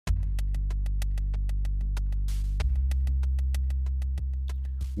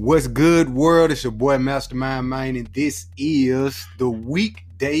What's good, world? It's your boy Mastermind Mind, and this is the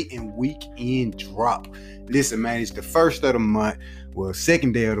weekday and weekend drop. Listen, man, it's the first of the month,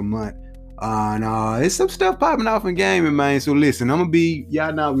 second day of the month, and it's some stuff popping off in gaming, man. So listen,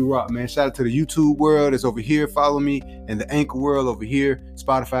 y'all know we rock, man. Shout out to the YouTube world that's over here, follow me, and the Anchor world over here,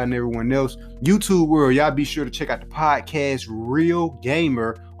 Spotify and everyone else. YouTube world, y'all be sure to check out the podcast Real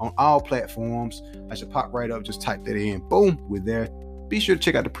Gamer on all platforms. I should pop right up, just type that in, boom, we're there. Be sure to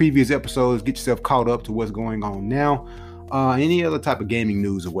check out the previous episodes, get yourself caught up to what's going on now, any other type of gaming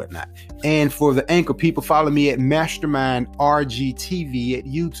news or whatnot. And for the Anchor people, follow me at Mastermind RGTV at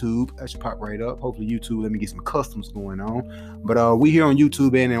YouTube. I should pop right up. Hopefully YouTube let me get some customs going on. But we here on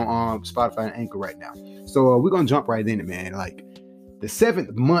YouTube and on Spotify and Anchor right now. So we're going to jump right in it, man. Like the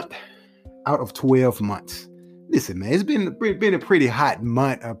 7th month out of 12 months. Listen, man, it's been a pretty hot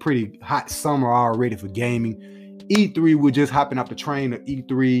month, a pretty hot summer already for gaming. E3, we're just hopping off the train of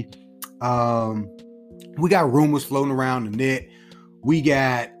E3. We got rumors floating around the net. We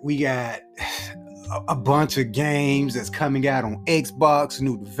got a bunch of games that's coming out on Xbox,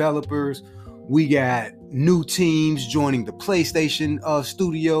 new developers. We got new teams joining the PlayStation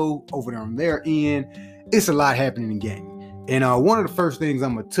studio over there on their end. It's a lot happening in gaming. And one of the first things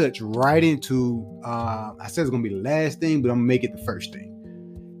I'm going to touch right into, I said it's going to be the last thing, but I'm going to make it the first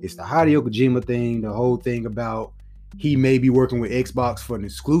thing. It's the Hideo Kojima thing, the whole thing about he may be working with Xbox for an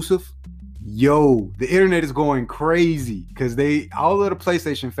exclusive. Yo, the internet is going crazy because all of the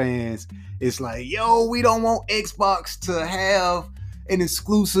PlayStation fans, it's like, yo, we don't want Xbox to have an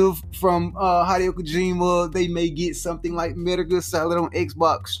exclusive from Hideo Kojima. They may get something like Metal Gear Solid on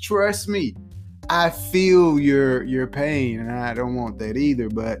Xbox. Trust me, I feel your pain, and I don't want that either.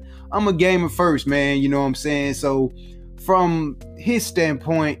 But I'm a gamer first, man. You know what I'm saying? So from his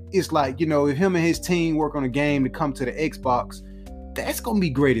standpoint, it's like, you know, if him and his team work on a game to come to the Xbox, that's going to be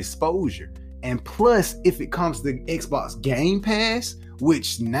great exposure. And plus, if it comes to Xbox Game Pass,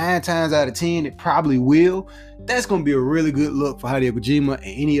 which 9 times out of 10, it probably will, that's going to be a really good look for Hideo Kojima and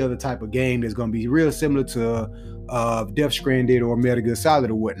any other type of game that's going to be real similar to Death Stranding or Metal Gear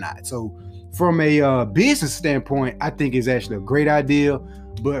Solid or whatnot. So from a business standpoint, I think it's actually a great idea.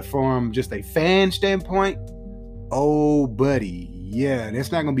 But from just a fan standpoint, oh, buddy, yeah,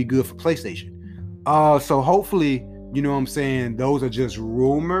 that's not going to be good for PlayStation. So hopefully, you know what I'm saying, those are just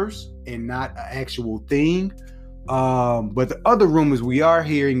rumors and not an actual thing. But the other rumors, we are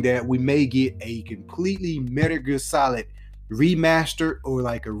hearing that we may get a completely Metal Gear Solid remaster or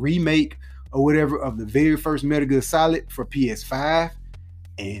like a remake or whatever of the very first Metal Gear Solid for PS5.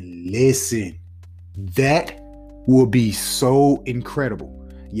 And listen, that will be so incredible.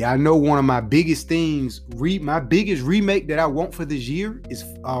 Yeah, I know one of my biggest things, my biggest remake that I want for this year is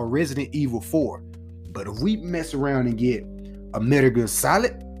Resident Evil 4. But if we mess around and get a Metal Gear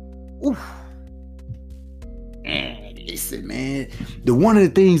Solid, oof. Listen, man. One of the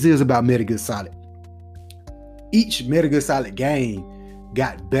things is about Metal Gear Solid, each Metal Gear Solid game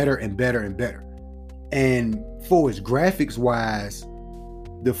got better and better and better. And for its graphics wise,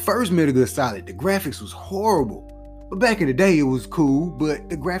 the first Metal Gear Solid, the graphics was horrible. But back in the day, it was cool, but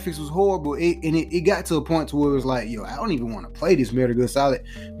the graphics was horrible. It got to a point to where it was like, yo, I don't even want to play this Metal Gear Solid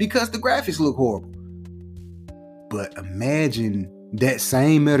because the graphics look horrible. But imagine that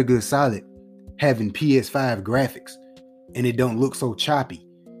same Metal Gear Solid having PS5 graphics, and it don't look so choppy,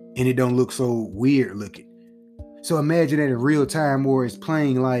 and it don't look so weird looking. So imagine that in real time where it's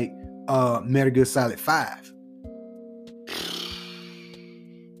playing like Metal Gear Solid 5.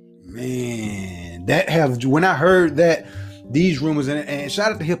 Man, when I heard that these rumors, and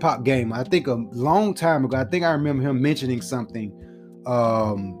shout out to Hip Hop Gamer, I think a long time ago, I think I remember him mentioning something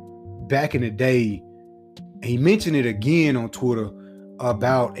back in the day. He mentioned it again on Twitter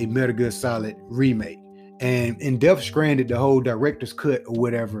about a Metal Gear Solid remake. And in Death Stranding, the whole director's cut or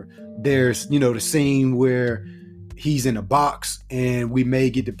whatever, there's, you know, the scene where he's in a box and we may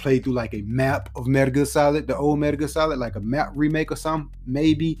get to play through like a map of Metal Gear Solid, the old Metal Gear Solid, like a map remake or something,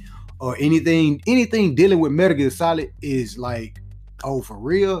 maybe. Or anything dealing with Metal Gear Solid is like, oh, for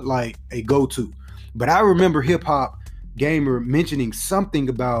real, like a go-to. But I remember Hip Hop Gamer mentioning something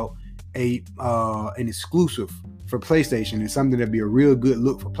about an exclusive for PlayStation and something that'd be a real good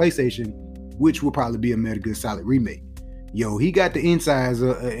look for PlayStation, which will probably be a Metal Gear Solid remake. Yo, he got the insides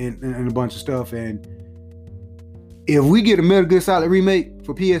and a bunch of stuff. And if we get a Metal Gear Solid remake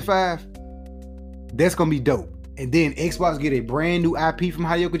for PS5, that's gonna be dope. And then Xbox get a brand new IP from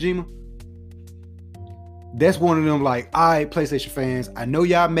Hideo Kojima. That's one of them like, all right, PlayStation fans, I know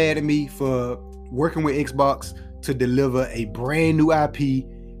y'all mad at me for working with Xbox to deliver a brand new IP.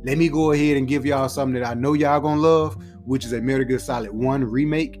 Let me go ahead and give y'all something that I know y'all gonna love. which is a Metal Gear Solid 1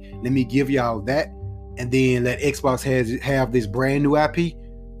 remake. Let me give y'all that, and then let Xbox have this brand new IP,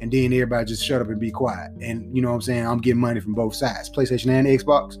 and then everybody just shut up and be quiet. And you know what I'm saying? I'm getting money from both sides, PlayStation and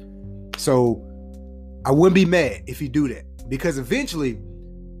Xbox. So I wouldn't be mad if you do that, because eventually,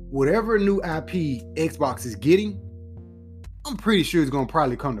 whatever new IP Xbox is getting, I'm pretty sure it's going to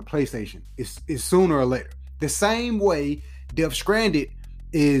probably come to PlayStation. It's sooner or later. The same way Death Stranded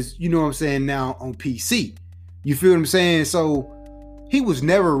is, you know what I'm saying, now on PC. You feel what I'm saying? So he was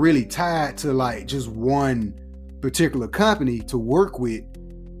never really tied to like just one particular company to work with.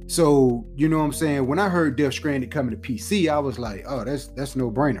 So, you know what I'm saying? When I heard Death Stranded coming to PC, I was like, oh, that's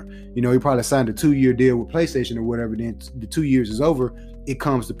no brainer. You know, he probably signed a 2-year deal with PlayStation or whatever. Then the 2 years is over, it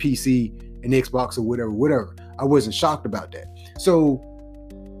comes to PC and Xbox or whatever. I wasn't shocked about that. So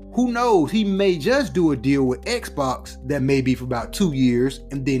who knows? He may just do a deal with Xbox that may be for about 2 years,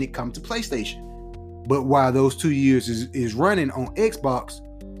 and then it comes to PlayStation. But while those 2 years is running on Xbox,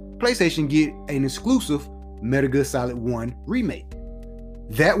 PlayStation get an exclusive Metal Gear Solid 1 remake.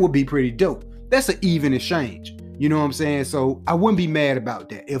 That would be pretty dope. That's an even exchange. You know what I'm saying? So I wouldn't be mad about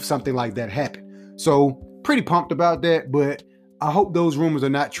that if something like that happened. So pretty pumped about that, but I hope those rumors are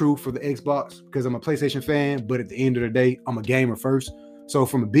not true for the Xbox, because I'm a PlayStation fan, but at the end of the day, I'm a gamer first. So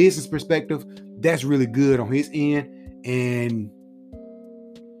from a business perspective, that's really good on his end, and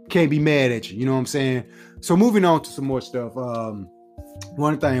can't be mad at you. You know what I'm saying? So moving on to some more stuff.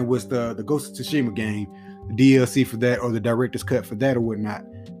 One thing was the Ghost of Tsushima game, the DLC for that, or the director's cut for that or whatnot,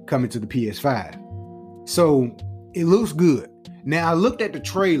 coming to the PS5. So it looks good. Now I looked at the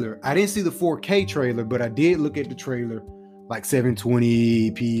trailer. I didn't see the 4K trailer, but I did look at the trailer, like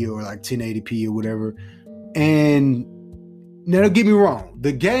 720p or like 1080p or whatever. And now don't get me wrong,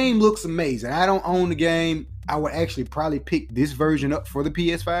 the game looks amazing. I don't own the game. I would actually probably pick this version up for the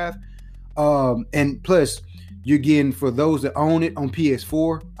PS5. And plus, you're getting, for those that own it on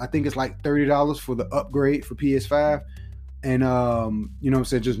PS4, I think it's like $30 for the upgrade for PS5. And you know what I'm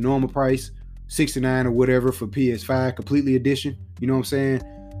saying, just normal price, $69 or whatever for PS5 completely edition. You know what I'm saying?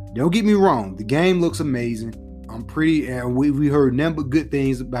 Don't get me wrong, the game looks amazing. I'm pretty, and we heard nothing but good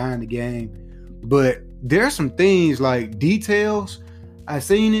things behind the game. But there's some things like details. I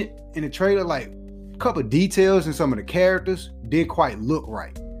seen it in the trailer, like a couple of details in some of the characters didn't quite look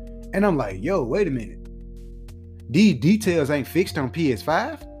right. And I'm like, yo, wait a minute. These details ain't fixed on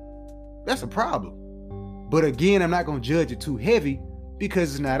PS5? That's a problem. But again, I'm not going to judge it too heavy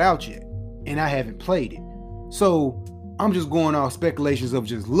because it's not out yet. And I haven't played it. So I'm just going off speculations of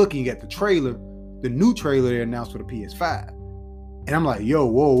just looking at the trailer, the new trailer they announced for the PS5. And I'm like, yo,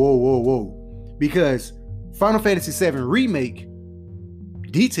 whoa. Because Final Fantasy VII Remake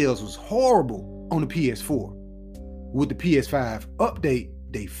details was horrible on the PS4. With the PS5 update,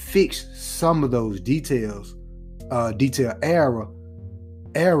 they fixed some of those detail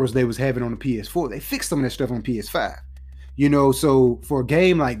errors they was having on the PS4. They fixed some of that stuff on PS5. You know, so for a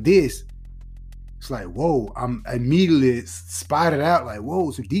game like this, it's like, whoa, I'm immediately spotted out like,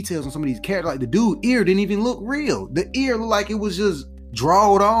 whoa, some details on some of these characters. Like the dude ear didn't even look real. The ear looked like it was just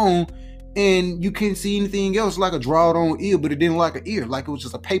drawed on, and you couldn't see anything else like a drawed on ear, but it didn't look like an ear, like it was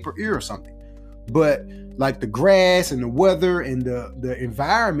just a paper ear or something. But like the grass and the weather and the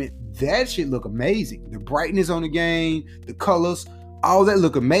environment, that shit look amazing. The brightness on the game, the colors, all that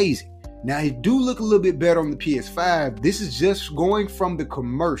look amazing. Now, it do look a little bit better on the PS5. This is just going from the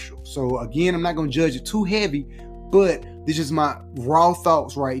commercial. So again, I'm not going to judge it too heavy, but this is my raw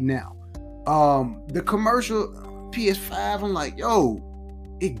thoughts right now. The commercial PS5, I'm like, yo,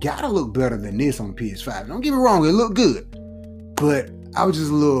 it gotta look better than this on the PS5. Don't get me wrong, it looked good. But I was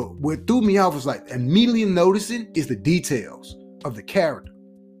just a little, what threw me off was like immediately noticing is the details of the character.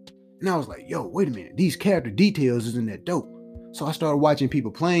 And I was like, yo, wait a minute, these character details isn't that dope. So I started watching people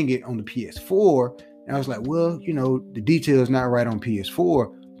playing it on the PS4, and I was like, well, you know, the detail is not right on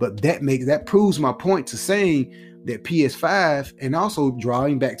PS4, but that proves my point to saying that PS5, and also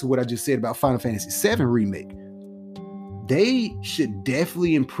drawing back to what I just said about Final Fantasy VII Remake, they should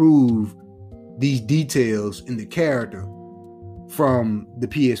definitely improve these details in the character from the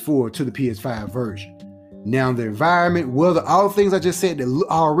PS4 to the PS5 version. Now, the environment, well, all the things I just said that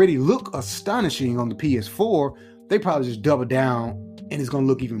already look astonishing on the PS4, they probably just double down and it's going to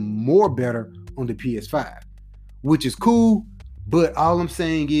look even more better on the PS5, which is cool. But all I'm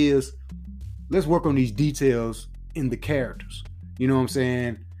saying is, let's work on these details in the characters. You know what I'm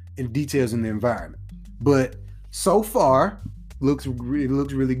saying? And details in the environment. But so far, it looks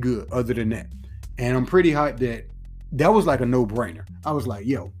really good other than that. And I'm pretty hyped that was like a no-brainer. I was like,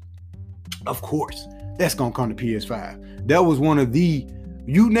 yo, of course, that's going to come to PS5. That was one of the,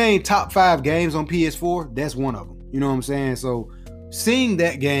 you name top 5 games on PS4, that's one of them. You know what I'm saying? So seeing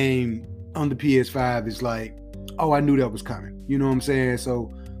that game on the PS5 is like, oh, I knew that was coming. You know what I'm saying?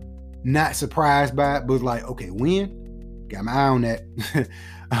 So not surprised by it, but like, okay, when? Got my eye on that.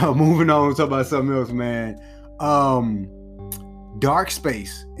 Moving on, talk about something else, man. Dark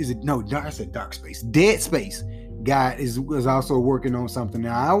Space. I said Dark Space. Dead Space guy is also working on something.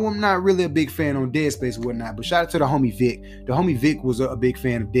 Now, I'm not really a big fan on Dead Space and whatnot, but shout out to the homie Vic. The homie Vic was a big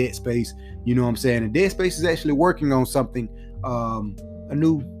fan of Dead Space. You know what I'm saying? And Dead Space is actually working on something, a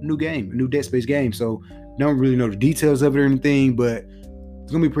new game, a new Dead Space game. So don't really know the details of it or anything, but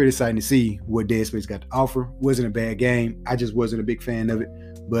it's gonna be pretty exciting to see what Dead Space got to offer. Wasn't a bad game. I just wasn't a big fan of it,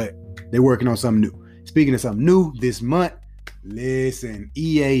 but they're working on something new. Speaking of something new, this month, listen,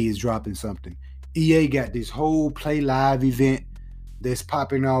 EA is dropping something. EA got this whole Play Live event that's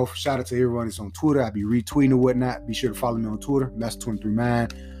popping off. Shout out to everyone that's on Twitter. I'll be retweeting or whatnot. Be sure to follow me on Twitter,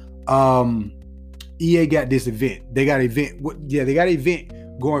 Master23Mind. EA got this event. They got an event. They got an event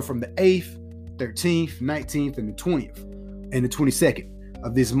going from the 8th, 13th, 19th, and the 20th, and the 22nd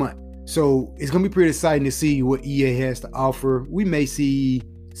of this month. So it's gonna be pretty exciting to see what EA has to offer. We may see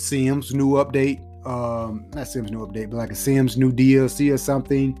Sims new update. Not Sims new update, but like a Sims new DLC or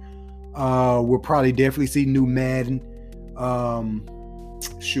something. We'll probably definitely see new Madden.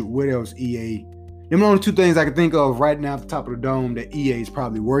 What else? EA. Them are the only two things I can think of right now at the top of the dome that EA is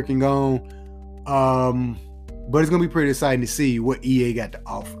probably working on. But it's gonna be pretty exciting to see what EA got to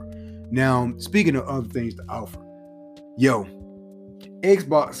offer. Now, speaking of other things to offer,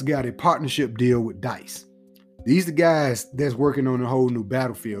 Xbox got a partnership deal with DICE. These are the guys that's working on the whole new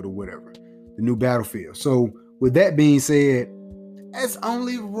Battlefield or whatever, the new Battlefield. So with that being said, that's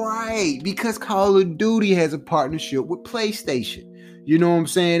only right because Call of Duty has a partnership with PlayStation. You know what I'm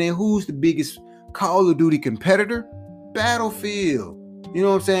saying? And who's the biggest Call of Duty competitor? Battlefield. You know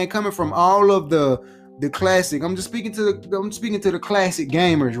what I'm saying? Coming from all of the classic. I'm speaking to the classic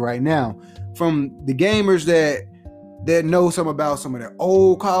gamers right now. From the gamers that know something about some of the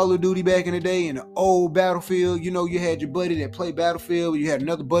old Call of Duty back in the day and the old Battlefield. You know, you had your buddy that played Battlefield. You had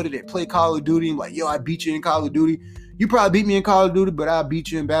another buddy that played Call of Duty. And like, I beat you in Call of Duty. You probably beat me in Call of Duty, but I'll beat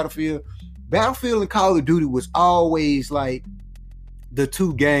you in Battlefield. Battlefield and Call of Duty was always like the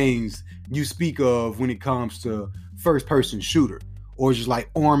two games you speak of when it comes to first-person shooter or just like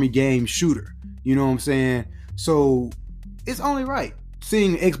army game shooter. You know what I'm saying? So it's only right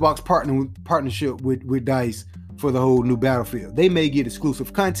seeing Xbox partnership with DICE for the whole new Battlefield. They may get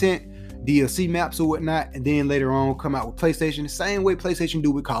exclusive content, DLC maps or whatnot, and then later on come out with PlayStation the same way PlayStation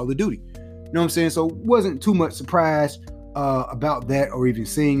do with Call of Duty. You know what I'm saying? So wasn't too much surprise about that or even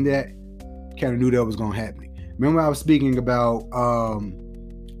seeing that. Kind of knew that was going to happen. Remember I was speaking about,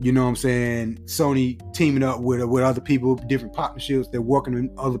 you know what I'm saying, Sony teaming up with other people, different partnerships. They're working with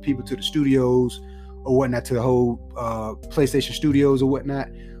other people to the studios or whatnot, to the whole PlayStation studios or whatnot.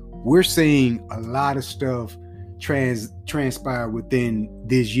 We're seeing a lot of stuff transpire within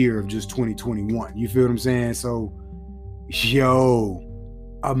this year of just 2021. You feel what I'm saying? So,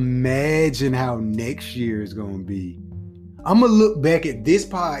 imagine how next year is going to be. I'm going to look back at this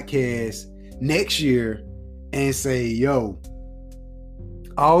podcast next year and say,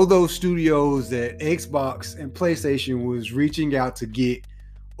 all those studios that Xbox and PlayStation was reaching out to get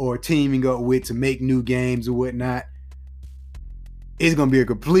or teaming up with to make new games or whatnot, it's going to be a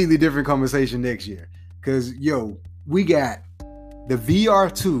completely different conversation next year. Because, we got the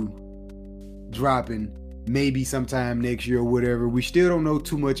VR2 dropping maybe sometime next year or whatever. We still don't know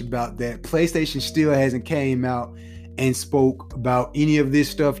too much about that. PlayStation still hasn't came out and spoke about any of this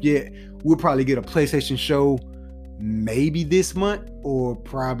stuff yet. We'll probably get a PlayStation show maybe this month or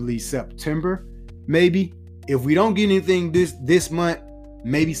probably September. Maybe. If we don't get anything this month,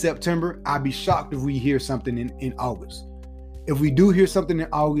 maybe September. I'd be shocked if we hear something in August. If we do hear something in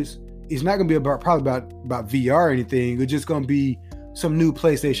August, it's not going to be about VR or anything. It's just going to be some new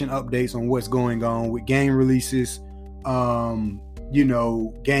PlayStation updates on what's going on with game releases, game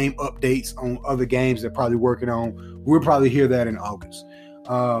updates on other games they're probably working on. We'll probably hear that in August.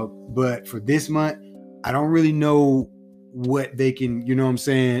 But for this month, I don't really know what they can, you know what I'm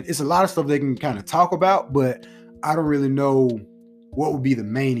saying? It's a lot of stuff they can kind of talk about, but I don't really know what would be the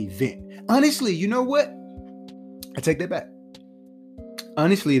main event. Honestly, you know what? I take that back.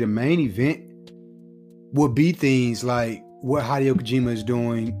 Honestly, the main event would be things like what Hideo Kojima is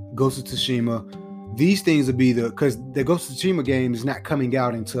doing, Ghost of Tsushima. These things would be because the Ghost of Tsushima game is not coming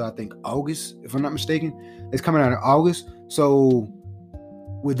out until I think August, if I'm not mistaken. It's coming out in August. So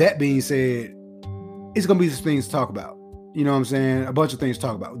with that being said, it's going to be some things to talk about. You know what I'm saying? A bunch of things to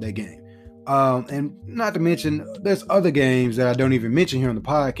talk about with that game. And not to mention, there's other games that I don't even mention here on the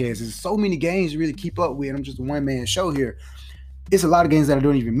podcast. There's so many games to really keep up with. I'm just a one-man show here. It's a lot of games that I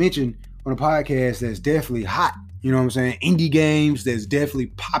don't even mention on the podcast that's definitely hot. You know what I'm saying? Indie games that's definitely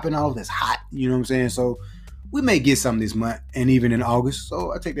popping off, that's hot. You know what I'm saying? So we may get some this month and even in August.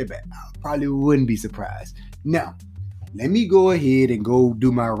 So I take that back. I probably wouldn't be surprised. Now, let me go ahead and go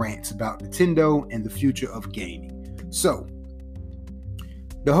do my rants about Nintendo and the future of gaming. So,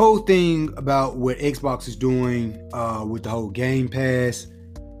 the whole thing about what Xbox is doing with the whole Game Pass,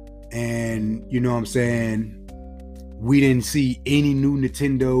 and you know what I'm saying, we didn't see any new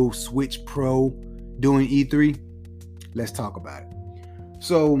Nintendo Switch Pro during E3. Let's talk about it.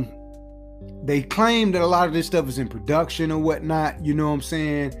 So they claim that a lot of this stuff is in production or whatnot, you know what I'm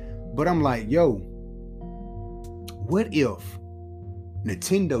saying? But I'm like, yo, what if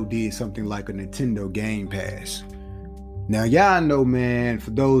Nintendo did something like a Nintendo Game Pass? Now, y'all know, man,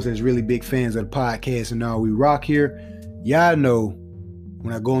 for those that's really big fans of the podcast and all we rock here, y'all know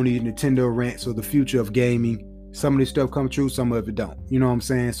when I go on these Nintendo rants or the future of gaming, some of this stuff come true, some of it don't. You know what I'm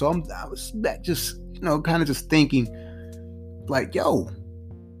saying? So I was back just, kind of just thinking like, yo,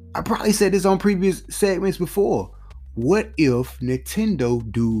 I probably said this on previous segments before. What if Nintendo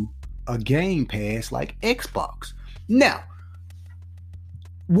do a Game Pass like Xbox? Now,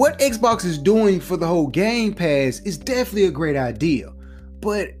 what Xbox is doing for the whole Game Pass is definitely a great idea,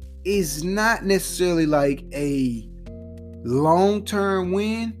 but it's not necessarily like a long-term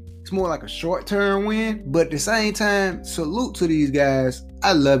win. It's more like a short-term win, but at the same time, salute to these guys.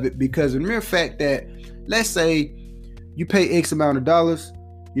 I love it because of the mere fact that, let's say you pay X amount of dollars,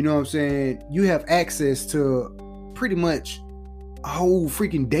 you know what I'm saying, you have access to pretty much a whole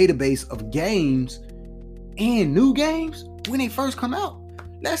freaking database of games and new games when they first come out.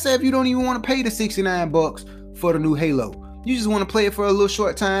 Let's say if you don't even want to pay the $69 for the new Halo. You just want to play it for a little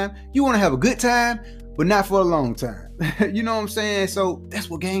short time. You want to have a good time, but not for a long time. You know what I'm saying? So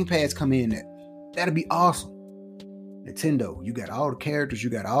that's what Game Pass come in at. That'd be awesome. Nintendo, you got all the characters, you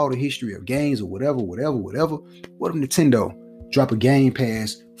got all the history of games or whatever. What if Nintendo drop a Game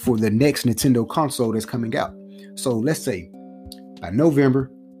Pass for the next Nintendo console that's coming out? So let's say by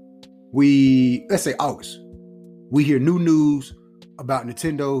November, let's say August, we hear new news about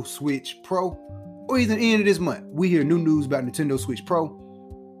Nintendo Switch Pro, or either the end of this month, we hear new news about Nintendo Switch Pro.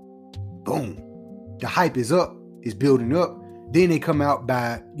 Boom. The hype is up, it's building up. Then they come out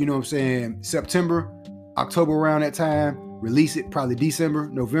by, you know what I'm saying, September, October around that time, release it, probably December,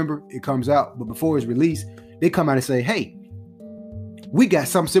 November, it comes out. But before it's released, they come out and say, hey, we got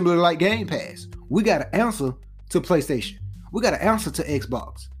something similar like Game Pass. We got an answer to PlayStation. We got an answer to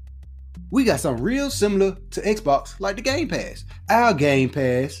Xbox. We got something real similar to Xbox like the Game Pass. Our Game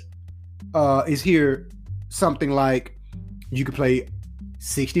Pass is here something like you can play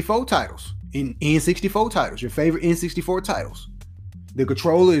 64 titles, in N64 titles, your favorite N64 titles. The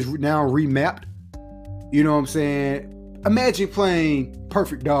controller is now remapped. You know what I'm saying? Imagine playing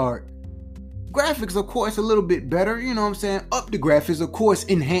Perfect Dark. Graphics, of course, a little bit better. You know what I'm saying? Up the graphics, of course,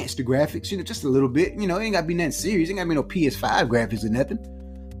 enhance the graphics. Just a little bit. It ain't got to be nothing serious. It ain't got to be no PS5 graphics or nothing.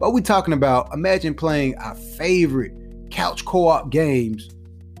 But we're talking about, imagine playing our favorite couch co-op games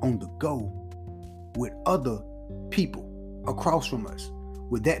on the go with other people across from us.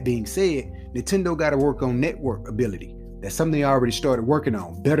 With that being said, Nintendo got to work on network ability. That's something they already started working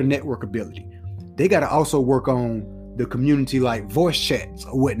on, better network ability. They got to also work on the community like voice chats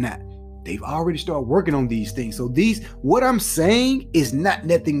or whatnot. They've already started working on these things. So what I'm saying is not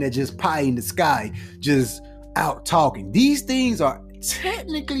nothing that just pie in the sky, just out talking. These things are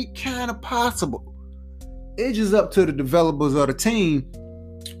technically kind of possible. It's just up to the developers or the team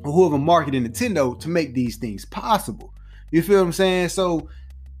or whoever marketing Nintendo to make these things possible. You feel what I'm saying? So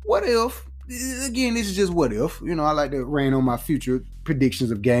what if, again, this is just what if, I like to rain on my future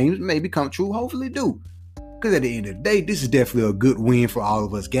predictions of games, maybe come true, hopefully do. Because at the end of the day, this is definitely a good win for all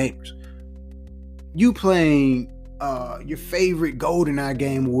of us gamers. You playing your favorite GoldenEye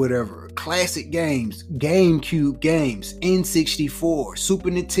game or whatever, classic games, GameCube games, N64, Super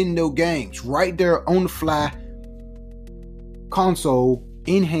Nintendo games, right there on the fly, console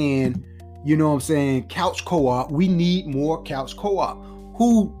in hand, you know what I'm saying, couch co-op. We need more couch co-op.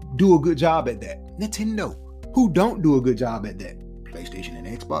 Who do a good job at that? Nintendo. Who don't do a good job at that? PlayStation and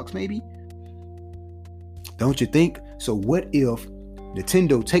Xbox maybe? Don't you think? So what if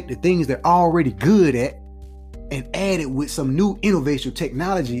Nintendo take the things they're already good at and add it with some new innovation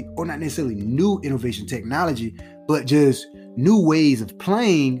technology, or not necessarily new innovation technology, but just new ways of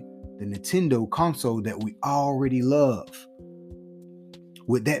playing the Nintendo console that we already love.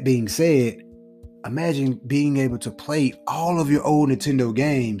 With that being said, imagine being able to play all of your old Nintendo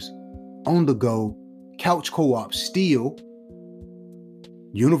games on the go, couch co-op still,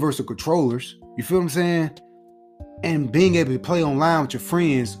 universal controllers, you feel what I'm saying? And being able to play online with your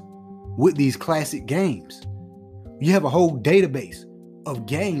friends with these classic games. You have a whole database of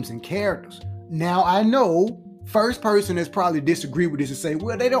games and characters. Now, I know first person has probably disagreed with this and say,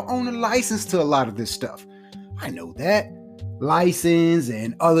 well, they don't own a license to a lot of this stuff. I know that. License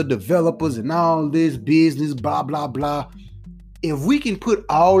and other developers and all this business, blah, blah, blah. If we can put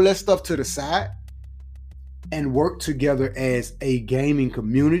all that stuff to the side and work together as a gaming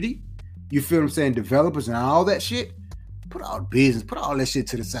community, you feel what I'm saying? Developers and all that shit, put all business, put all that shit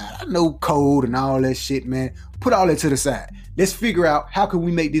to the side. I know code and all that shit, man. Put all that to the side. Let's figure out how can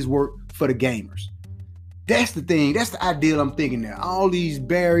we make this work for the gamers. That's the thing. That's the ideal I'm thinking there. All these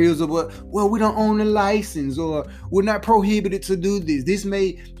barriers of well, we don't own a license, or we're not prohibited to do this. This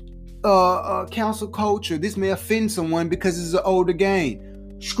may cancel culture. This may offend someone because it's an older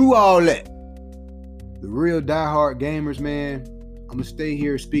game. Screw all that. The real diehard gamers, man, I'm going to stay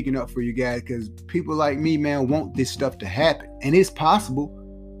here speaking up for you guys because people like me, man, want this stuff to happen. And it's possible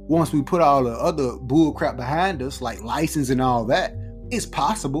once we put all the other bull crap behind us, like license and all that. It's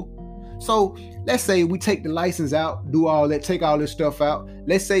possible. So let's say we take the license out, do all that, take all this stuff out.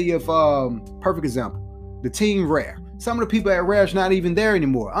 Let's say if, perfect example, the team Rare. Some of the people at Rare is not even there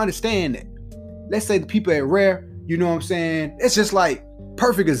anymore. Understand that. Let's say the people at Rare, you know what I'm saying? It's just like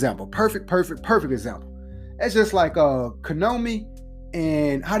perfect example. Perfect example. It's just like Konami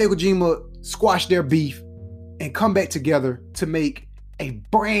and Hideo Kojima squash their beef and come back together to make a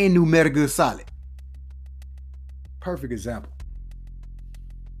brand new Metal Gear Solid. Perfect example.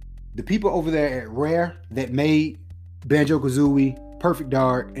 The people over there at Rare that made Banjo-Kazooie, Perfect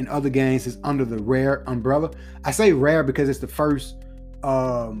Dark, and other games is under the Rare umbrella. I say Rare because it's the first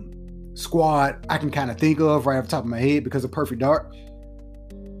squad I can kind of think of right off the top of my head because of Perfect Dark.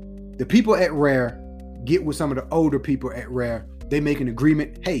 The people at Rare get with some of the older people at Rare. They make an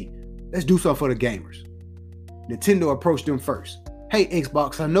agreement. Hey, let's do something for the gamers. Nintendo approached them first. Hey,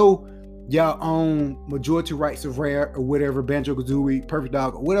 Xbox, I know y'all own majority rights of Rare or whatever, Banjo-Kazooie, Perfect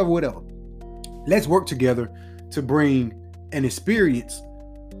Dark, or whatever. Let's work together to bring an experience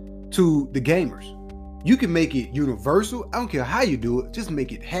to the gamers. You can make it universal. I don't care how you do it. Just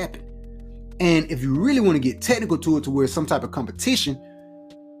make it happen. And if you really want to get technical to it to where it's some type of competition,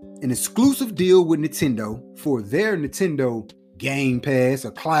 an exclusive deal with Nintendo for their Nintendo Game Pass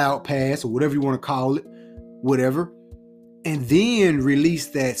or Cloud Pass or whatever you want to call it, whatever. And then release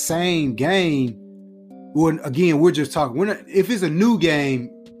that same game. Well, again, we're just talking. If it's a new game,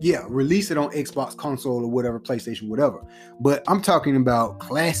 yeah, release it on Xbox console or whatever, PlayStation, whatever. But I'm talking about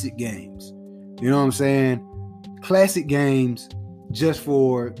classic games. You know what I'm saying? Classic games just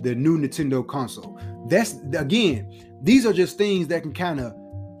for the new Nintendo console. That's, again, these are just things that can kind of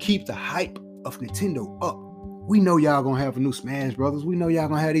keep the hype of Nintendo up. We know y'all gonna have a new Smash Brothers. We know y'all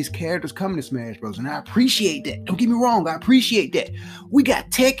gonna have these characters coming to Smash Bros. And I appreciate that. Don't get me wrong, I appreciate that. We got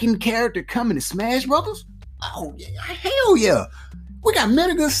Tekken character coming to Smash Brothers. Oh yeah, hell yeah. We got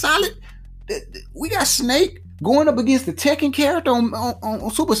Metal Gear Solid. We got Snake going up against the Tekken character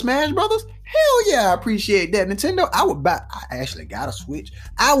on Super Smash Brothers. Hell yeah, I appreciate that. Nintendo, I actually got a Switch.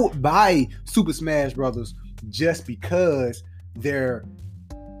 I would buy Super Smash Brothers just because they're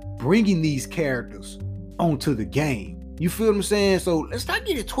bringing these characters onto the game. You feel what I'm saying? So let's not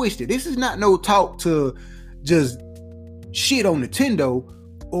get it twisted. This is not no talk to just shit on Nintendo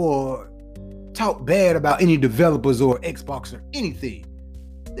or talk bad about any developers or Xbox or anything.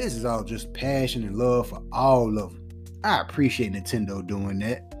 This is all just passion and love for all of them. I appreciate Nintendo doing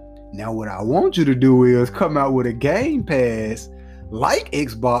that. Now what I want you to do is come out with a Game Pass like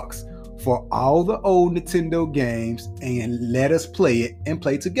Xbox for all the old Nintendo games and let us play it and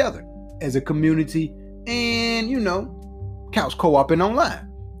play together as a community and, you know, couch co-op and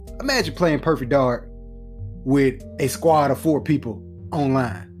online. Imagine playing Perfect Dark with a squad of 4 people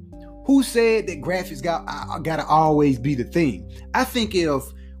online. Who said that graphics gotta always be the thing? I think if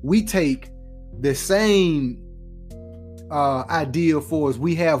we take the same idea for as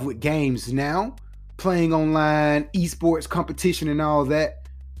we have with games now, playing online, esports competition and all that,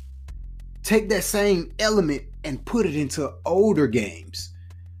 take that same element and put it into older games.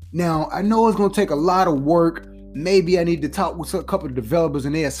 Now, I know it's going to take a lot of work. Maybe I need to talk with a couple of developers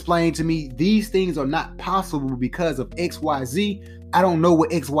and they explain to me these things are not possible because of XYZ. I don't know what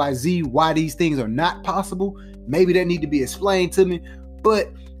XYZ, why these things are not possible. Maybe that need to be explained to me.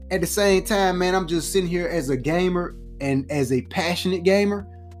 But at the same time, man, I'm just sitting here as a gamer and as a passionate gamer.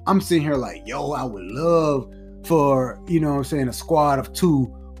 I'm sitting here like, yo, I would love for, you know what I'm saying, a squad of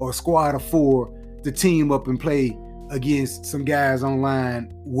 2 or a squad of 4 to team up and play against some guys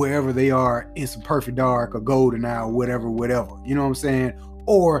online, wherever they are, in some Perfect Dark or GoldenEye or whatever. You know what I'm saying?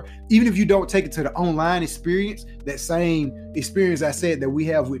 Or even if you don't take it to the online experience, that same experience I said that we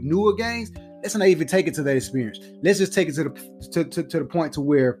have with newer games, let's not even take it to that experience. Let's just take it to the point to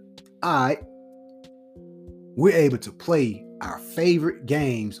where, all right, we're able to play our favorite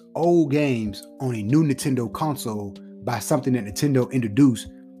games, old games, on a new Nintendo console by something that Nintendo introduced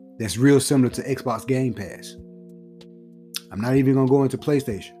that's real similar to Xbox Game Pass. I'm not even going to go into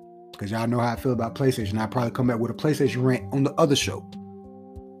PlayStation because y'all know how I feel about PlayStation. I'll probably come back with a PlayStation rant on the other show.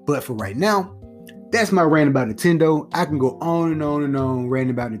 But for right now, that's my rant about Nintendo. I can go on and on and on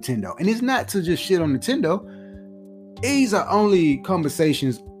ranting about Nintendo. And it's not to just shit on Nintendo. These are only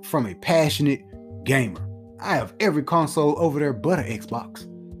conversations from a passionate gamer. I have every console over there but an Xbox.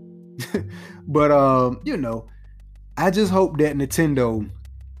 But, I just hope that Nintendo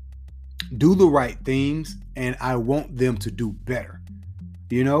do the right things, and I want them to do better,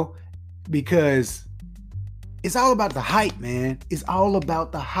 because it's all about the hype, man. It's all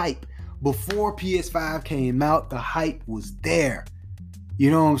about the hype. Before PS5 came out, the hype was there.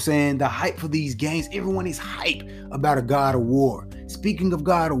 You know what I'm saying? The hype for these games, everyone is hype about a God of War. Speaking of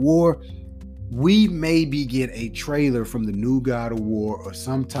God of War, we maybe get a trailer from the new God of War or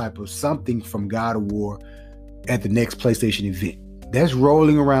some type of something from God of War at the next PlayStation event. That's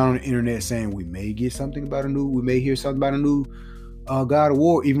rolling around on the internet saying we may hear something about a new God of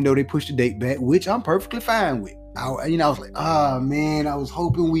War, even though they pushed the date back, which I'm perfectly fine with. I was like, man, I was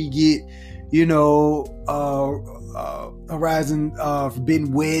hoping we get, Horizon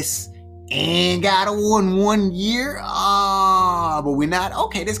Forbidden West and God of War in 1 year. But we're not.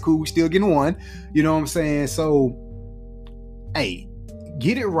 Okay, that's cool. We're still getting one. You know what I'm saying? So, hey,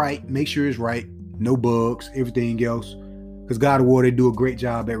 get it right. Make sure it's right. No bugs, everything else. Because God of War, they do a great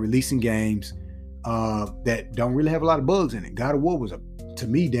job at releasing games that don't really have a lot of bugs in it. God of War was, to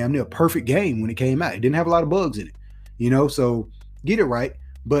me, damn near a perfect game when it came out. It didn't have a lot of bugs in it, so get it right.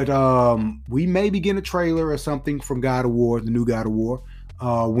 But we may be getting a trailer or something from God of War, the new God of War,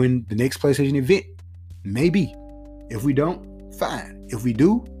 when the next PlayStation event. Maybe. If we don't, fine. If we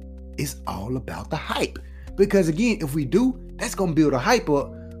do, it's all about the hype. Because again, if we do, that's going to build a hype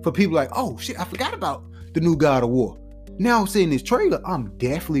up for people like, oh shit, I forgot about the new God of War. Now seeing this trailer, I'm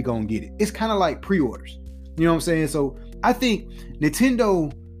definitely going to get it. It's kind of like pre-orders. You know what I'm saying? So I think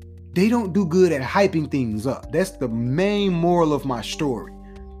Nintendo, they don't do good at hyping things up. That's the main moral of my story.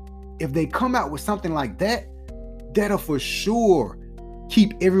 If they come out with something like that, that'll for sure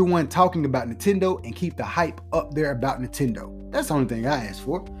keep everyone talking about Nintendo and keep the hype up there about Nintendo. That's the only thing I ask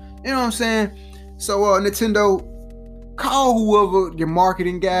for. You know what I'm saying? So Nintendo, call whoever, your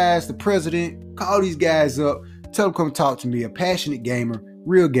marketing guys, the president, call these guys up. Tell them come talk to me, a passionate gamer,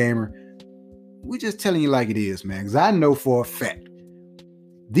 real gamer. We're just telling you like it is, man. Because I know for a fact,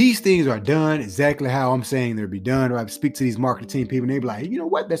 these things are done exactly how I'm saying they'll be done. Or I speak to these marketing team people and they be like, you know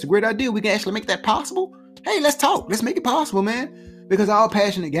what? That's a great idea. We can actually make that possible. Hey, let's talk. Let's make it possible, man. Because all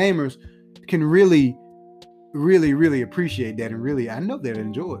passionate gamers can really, really, really appreciate that. And really, I know they'd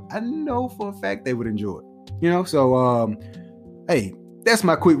enjoy it. I know for a fact they would enjoy it. So, hey, that's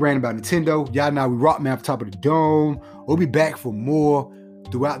my quick rant about Nintendo. Y'all know we rock, man, off the top of the dome. We'll be back for more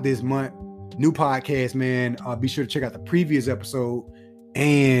throughout this month. New podcast, man. Be sure to check out the previous episode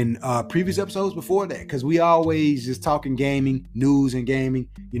and previous episodes before that, because we always just talking gaming, news and gaming.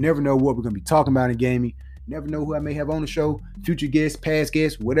 You never know what we're going to be talking about in gaming. You never know who I may have on the show, future guests, past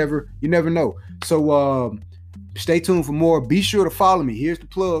guests, whatever. You never know. So stay tuned for more. Be sure to follow me. Here's the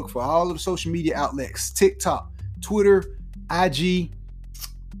plug for all of the social media outlets: TikTok, Twitter, IG,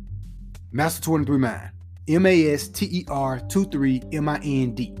 Master23Mind.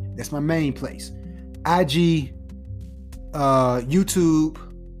 MASTER23MIND. That's my main place. IG, YouTube.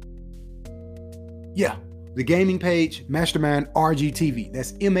 Yeah, the gaming page, Mastermind RGTV.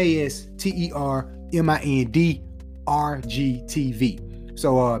 That's MASTERMIND RGTV.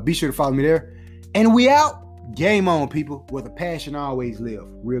 So be sure to follow me there. And we out. Game on, people. Where the passion always live.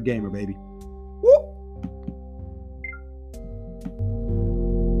 Real gamer, baby. Woo!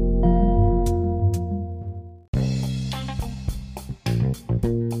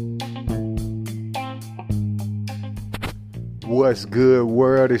 What's good,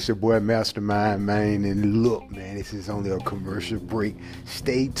 world? It's your boy Mastermind, man. And look, man, this is only a commercial break.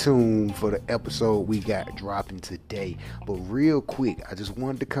 Stay tuned for the episode we got dropping today. But real quick, I just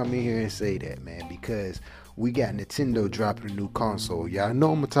wanted to come in here and say that, man, because we got Nintendo dropping a new console. Y'all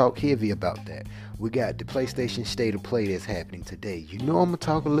know I'm going to talk heavy about that. We got the PlayStation State of Play that's happening today. You know I'm going to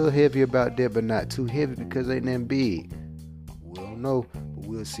talk a little heavy about that, but not too heavy because it ain't that big. We don't know, but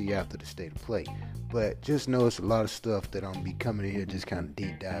we'll see after the State of Play. But just know it's a lot of stuff that I'm gonna be coming in here just kind of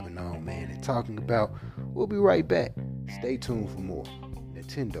deep diving on, man, and talking about. We'll be right back. Stay tuned for more.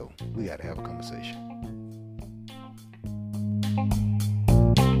 Nintendo, we gotta have a conversation.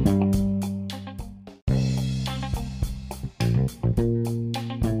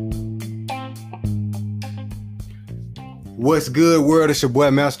 What's good, world? It's your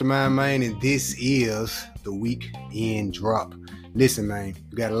boy Mastermind, man, and this is the weekend drop. Listen, man,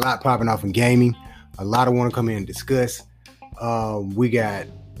 we got a lot popping off in gaming. A lot I want to come in and discuss. We got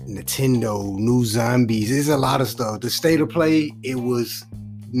Nintendo, new zombies. There's a lot of stuff. The state of play, it was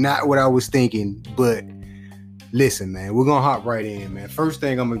not what I was thinking, but listen, man, we're gonna hop right in, man. First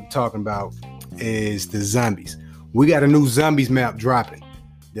thing I'm gonna be talking about is the zombies. We got a new zombies map dropping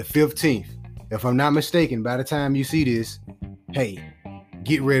the 15th. If I'm not mistaken, by the time you see this, hey,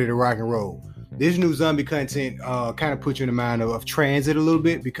 get ready to rock and roll. This new zombie content kind of puts you in the mind of transit a little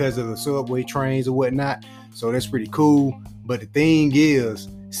bit because of the subway trains or whatnot. So that's pretty cool. But the thing is,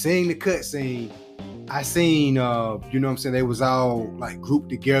 seeing the cutscene, I seen, you know what I'm saying, they was all like grouped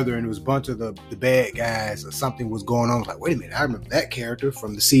together and it was a bunch of the bad guys or something was going on. I was like, wait a minute, I remember that character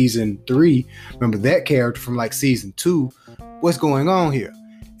from the season 3. Remember that character from like season 2. What's going on here?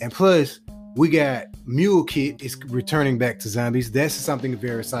 And plus, we got Mule Kit is returning back to zombies. That's something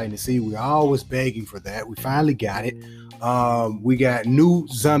very exciting to see. We're always begging for that. We finally got it. We got new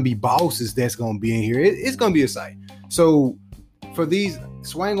zombie bosses that's going to be in here. It's going to be exciting. So for these,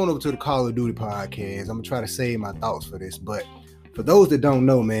 swing on over to the Call of Duty podcast. I'm going to try to save my thoughts for this. But for those that don't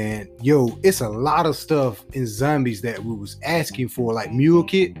know, man, it's a lot of stuff in zombies that we was asking for, like Mule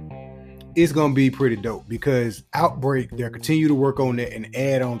Kit. It's going to be pretty dope because Outbreak, they'll continue to work on that and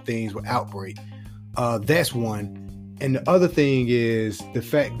add on things with Outbreak. That's one. And the other thing is the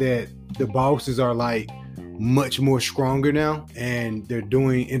fact that the bosses are like much more stronger now and they're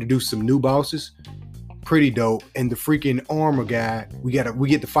introduce some new bosses. Pretty dope. And the freaking armor guy, we get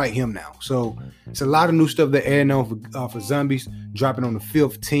to fight him now. So it's a lot of new stuff they're adding on for zombies, dropping on the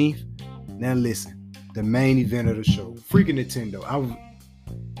 15th. Now listen, the main event of the show, freaking Nintendo.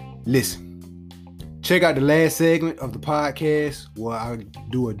 Listen, check out the last segment of the podcast where I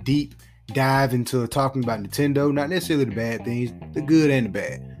do a deep dive into talking about Nintendo, not necessarily the bad things, the good and the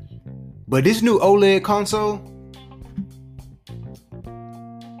bad. But this new OLED console,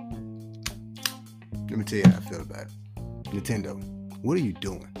 let me tell you how I feel about it. Nintendo, what are you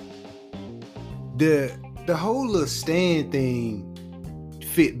doing? The whole little stand thing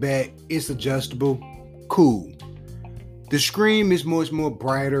fit back, it's adjustable, cool. The screen is much more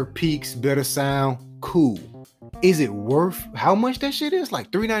brighter, peaks, better sound, cool. Is it worth how much that shit is?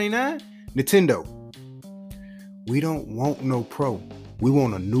 Like $399? Nintendo, we don't want no Pro. We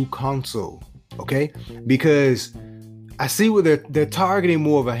want a new console, okay? Because I see what they're targeting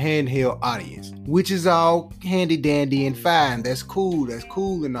more of a handheld audience, which is all handy dandy and fine. That's cool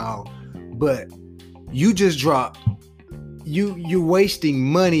and all. But you just dropped, you're wasting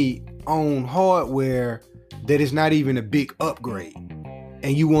money on hardware that is not even a big upgrade,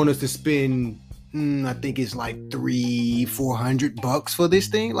 and you want us to spend I think it's like $300-400 for this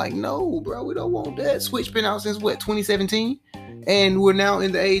thing. Like, no, bro, we don't want that. Switch been out since 2017, and we're now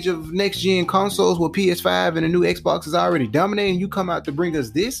in the age of next gen consoles where PS5 and the new Xbox is already dominating. You come out to bring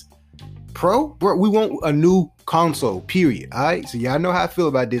us this, bro. We want a new console, period. All right, so y'all know how I feel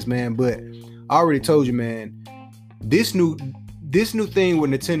about this, man. But I already told you, man, this new thing what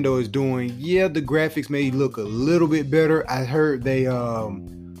Nintendo is doing, yeah, the graphics may look a little bit better. I heard they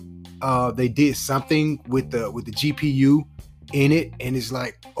did something with the GPU in it, and it's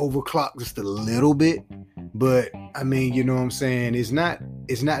like overclocked just a little bit. But I mean, you know what I'm saying? It's not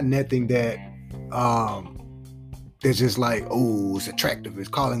nothing that that's just like, oh, it's attractive, it's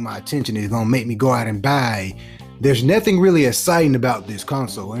calling my attention, it's gonna make me go out and buy. There's nothing really exciting about this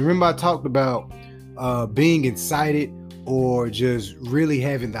console. And remember I talked about being excited or just really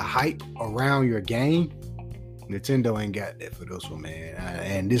having the hype around your game. Nintendo ain't got that for this one, man.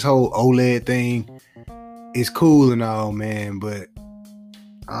 And this whole OLED thing is cool and all, man, but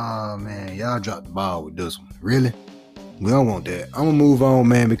man, y'all dropped the ball with this one. Really? We don't want that. I'm gonna move on,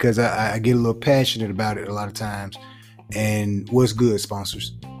 man, because I get a little passionate about it a lot of times. And what's good,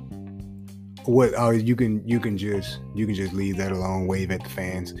 sponsors? What? Oh, you can just leave that alone. Wave at the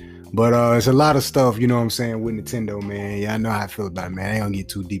fans. But it's a lot of stuff, you know what I'm saying, with Nintendo, man. Y'all know how I feel about it, man. I ain't gonna get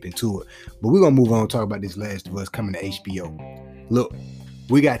too deep into it. But we're gonna move on and talk about this Last of Us coming to HBO. Look,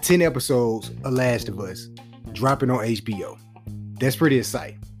 we got 10 episodes of Last of Us dropping on HBO. That's pretty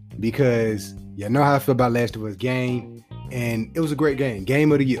exciting because y'all know how I feel about Last of Us game, and it was a great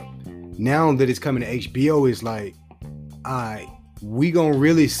game of the year. Now that it's coming to HBO, it's like, all right, we gonna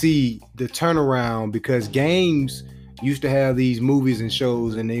really see the turnaround, because games used to have these movies and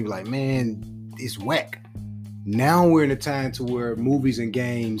shows and they be like, man, it's whack. Now we're in a time to where movies and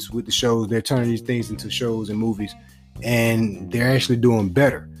games with the shows, they're turning these things into shows and movies, and they're actually doing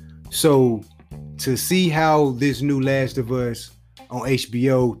better. So to see how this new Last of Us on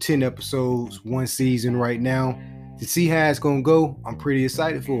HBO, 10 episodes, 1 season right now, to see how it's going to go, I'm pretty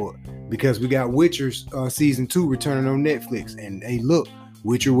excited for it, because we got Witcher's season 2 returning on Netflix. And hey, look,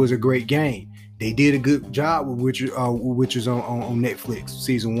 Witcher was a great game. They did a good job with Witcher's on Netflix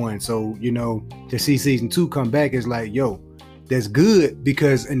season 1. So, you know, to see season 2 come back is like, yo, that's good,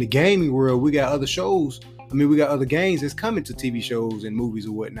 because in the gaming world, we got other shows. I mean, we got other games that's coming to TV shows and movies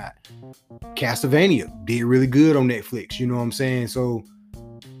or whatnot. Castlevania did really good on Netflix. You know what I'm saying? So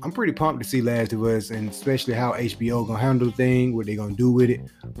I'm pretty pumped to see Last of Us, and especially how HBO gonna handle the thing, what they gonna do with it.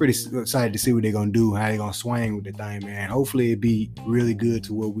 Pretty excited to see what they're gonna do, how they gonna swing with the thing, man. Hopefully it be really good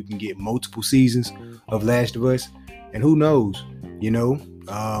to where we can get multiple seasons of Last of Us, and who knows, you know,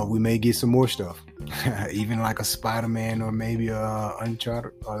 we may get some more stuff, even like a Spider-Man or maybe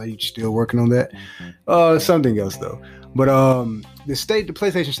Uncharted. Are they still working on that? Something else though. But the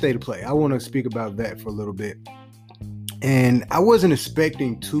PlayStation State of Play, I want to speak about that for a little bit. And I wasn't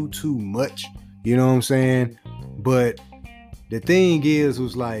expecting too much, you know what I'm saying? But the thing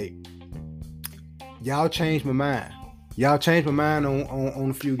was like, y'all changed my mind. Y'all changed my mind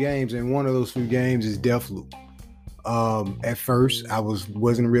on a few games, and one of those few games is Deathloop. At first, I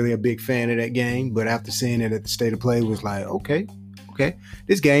wasn't really a big fan of that game, but after seeing it at the State of Play, was like, okay,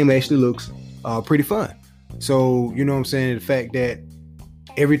 this game actually looks pretty fun. So, you know what I'm saying? The fact that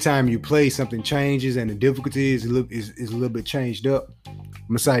every time you play, something changes and the difficulty is a little bit changed up.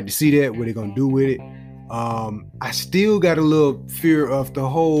 I'm excited to see that, what they're going to do with it. I still got a little fear of the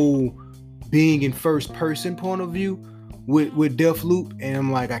whole being in first person point of view with Deathloop. And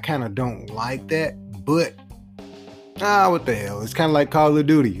I'm like, I kind of don't like that. But, what the hell? It's kind of like Call of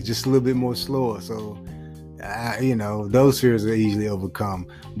Duty, just a little bit more slower. So, you know, those fears are easily overcome.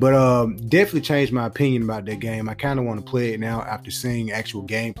 But definitely changed my opinion about that game. I kind of want to play it now after seeing actual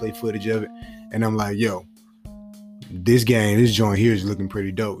gameplay footage of it. And I'm like, yo, this joint here is looking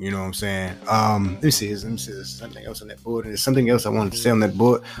pretty dope. You know what I'm saying? Let me see. There's something else on that board. And there's something else I wanted to say on that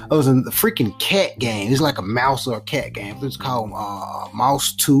board. It was a freaking cat game. It's like a mouse or a cat game. It's called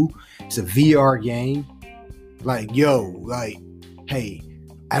Mouse 2. It's a VR game. Like, yo, like, hey,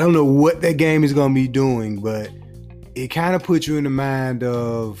 I don't know what that game is going to be doing, but it kind of puts you in the mind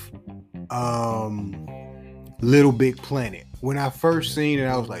of Little Big Planet. When I first seen it,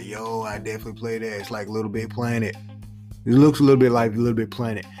 I was like, yo, I definitely play that. It's like Little Big Planet. It looks a little bit like Little Big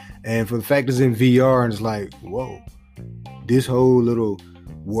Planet. And for the fact it's in VR, and it's like, whoa, this whole little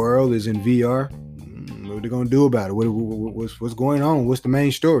world is in VR. What are they going to do about it? What's going on? What's the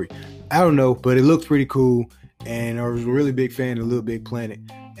main story? I don't know, but it looks pretty cool. And I was a really big fan of Little Big Planet.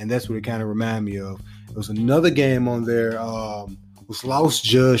 And that's what it kind of reminded me of. There was another game on there, was Lost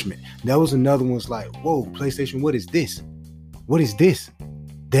Judgment. That was another one. Was like, whoa, PlayStation, what is this? What is this?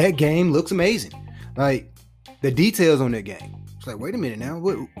 That game looks amazing. Like, the details on that game. It's like, wait a minute now.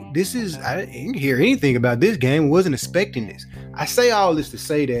 This is, I didn't hear anything about this game. Wasn't expecting this. I say all this to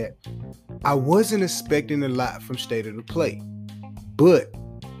say that I wasn't expecting a lot from State of the Play. But,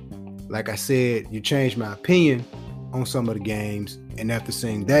 like I said, you changed my opinion on some of the games. And after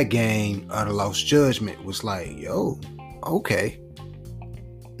seeing that game, The Lost Judgment, was like, yo, okay,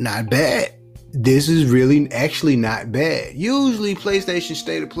 not bad. This is really actually not bad. Usually PlayStation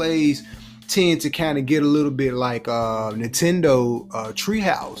State of Plays tend to kind of get a little bit like Nintendo tree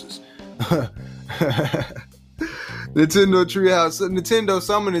houses. Nintendo treehouse.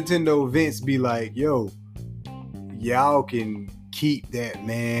 Some of Nintendo events be like, yo, y'all can keep that,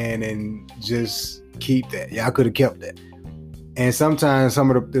 man, and just keep that. Y'all could have kept that. And sometimes some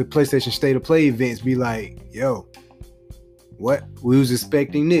of the PlayStation State of Play events be like, yo, what? We was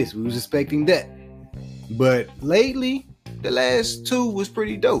expecting this. We was expecting that. But lately, the last two was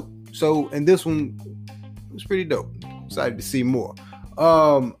pretty dope. So, and this one was pretty dope. Excited to see more.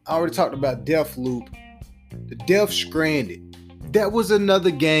 I already talked about Deathloop. The Death Stranded. That was another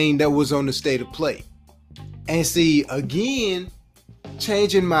game that was on the State of Play. And see, again,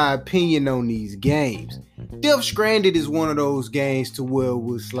 changing my opinion on these games. Death Stranded is one of those games to where it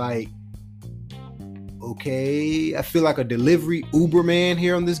was like, okay, I feel like a delivery Uber man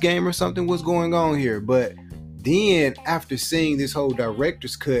here on this game or something. What's going on here? But then after seeing this whole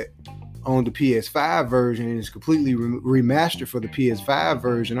director's cut on the PS5 version, and it's completely remastered for the PS5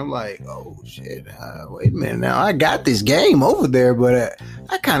 version. I'm like, oh shit, wait a minute now. I got this game over there, but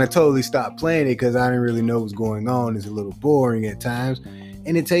I kind of totally stopped playing it because I didn't really know what's going on. It's a little boring at times.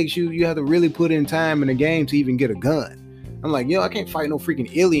 And it takes you have to really put in time in the game to even get a gun. I'm like, yo, I can't fight no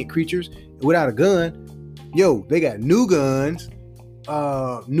freaking alien creatures without a gun. Yo, they got new guns,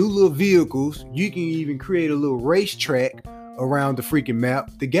 new little vehicles. You can even create a little racetrack around the freaking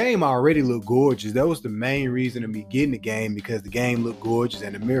map. The game already looked gorgeous. That was the main reason of me getting the game, because the game looked gorgeous,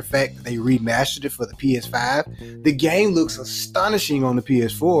 and the mere fact that they remastered it for the PS5, the game looks astonishing on the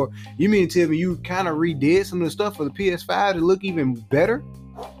PS4. You mean to tell me you kind of redid some of the stuff for the PS5 to look even better?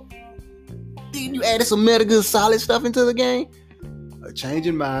 You added some Metal Gear Solid stuff into the game?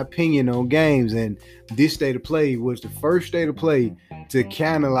 Changing my opinion on games, and this state of play was the first state of play to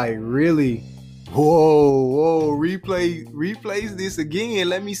kind of like really replays this again.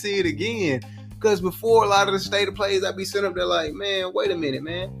 Let me see it again. Because before, a lot of the state of plays, I'd be sitting up there like, man, wait a minute,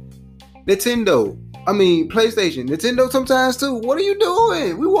 man. PlayStation, Nintendo sometimes too. What are you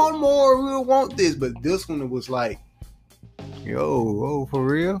doing? We want more. We don't want this. But this one was like, yo, for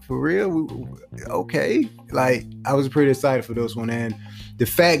real? Okay. Like, I was pretty excited for this one. And the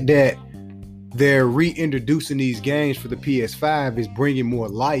fact that they're reintroducing these games for the PS5 is bringing more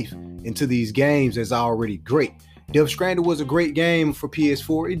life into these games is already great. Death Stranding was a great game for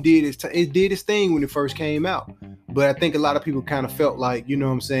PS4. It did its thing when it first came out. But I think a lot of people kind of felt like, you know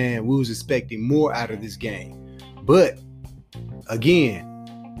what I'm saying, we was expecting more out of this game. But again,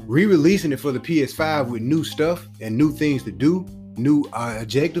 re-releasing it for the PS5 with new stuff and new things to do, new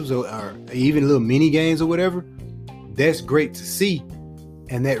objectives or even little mini games or whatever, that's great to see,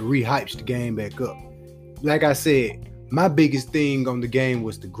 and that rehypes the game back up. Like I said, my biggest thing on the game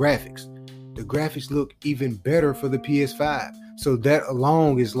was the graphics. The graphics look even better for the PS5. So that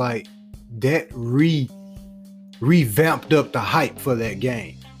alone is like, that revamped up the hype for that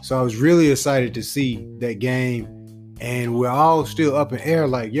game. So I was really excited to see that game. And we're all still up in air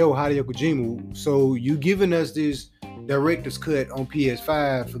like, yo, Hideo Kojima, so you giving us this director's cut on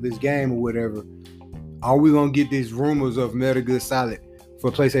PS5 for this game or whatever. Are we going to get these rumors of Metal Gear Solid for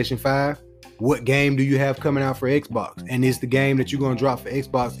PlayStation 5? What game do you have coming out for Xbox? And is the game that you're going to drop for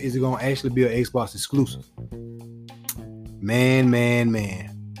Xbox, is it going to actually be an Xbox exclusive? Man.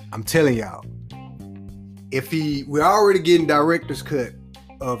 I'm telling y'all, we're already getting director's cut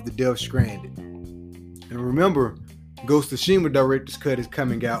of the Death Stranding. And remember, Ghost of Tsushima director's cut is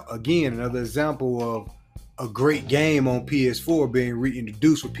coming out again. Another example of a great game on PS4 being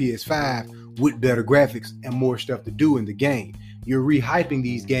reintroduced with PS5 with better graphics and more stuff to do in the game. You're rehyping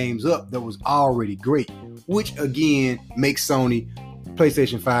these games up that was already great, which again makes Sony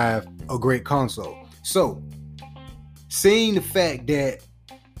PlayStation 5 a great console. So, seeing the fact that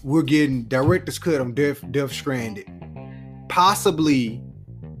we're getting director's cut on Death Stranding, possibly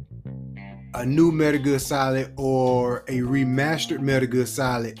a new Metal Gear Solid or a remastered Metal Gear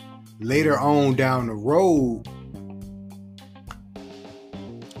Solid later on down the road,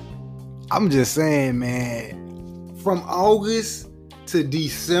 I'm just saying, man, from August to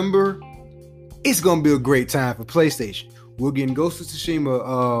December, it's gonna be a great time for PlayStation. We're getting Ghost of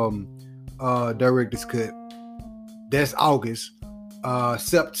Tsushima director's cut. That's August.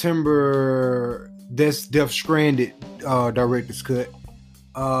 September, that's Death Stranded director's cut.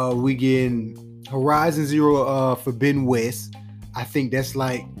 We getting Horizon Zero Forbidden West. I think that's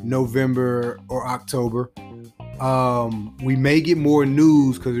like November or October. We may get more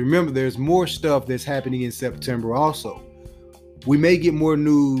news, because remember, there's more stuff that's happening in September also. We may get more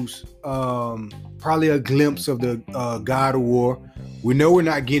news, probably a glimpse of the God of War. We know we're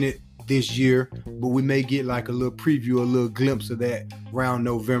not getting it this year, but we may get like a little preview, a little glimpse of that around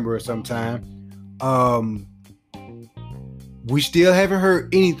November or sometime. We still haven't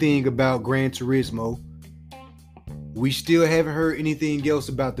heard anything about Gran Turismo. We still haven't heard anything else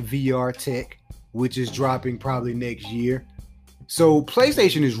about the VR tech, which is dropping probably next year. So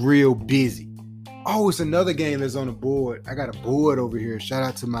PlayStation is real busy. Oh, it's another game that's on the board. I got a board over here. Shout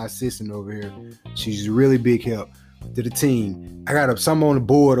out to my assistant over here. She's a really big help to the team. I got some on the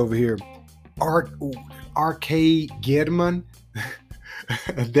board over here. Arcade Gedman.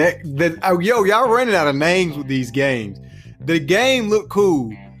 Yo, y'all running out of names with these games. The game look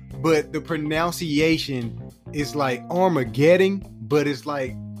cool, but the pronunciation is like Armageddon, but it's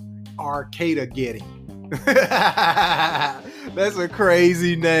like Arcade-a-getting. That's a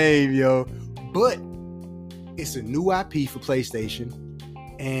crazy name, yo. But it's a new IP for PlayStation,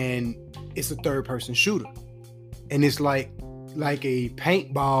 and it's a third-person shooter. And it's like a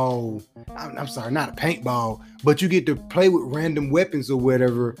paintball. I'm sorry, not a paintball, but you get to play with random weapons or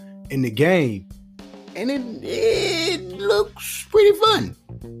whatever in the game. And it looks pretty fun.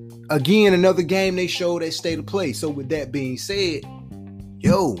 Again, another game they showed at State of Play. So with that being said,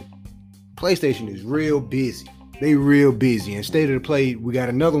 PlayStation is real busy. They real busy. And State of the Play, we got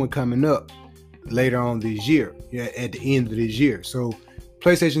another one coming up later on this year, at the end of this year. So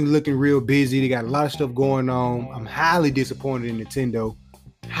PlayStation is looking real busy. They got a lot of stuff going on. I'm highly disappointed in Nintendo.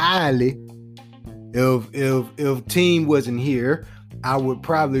 Highly. If Team wasn't here, I would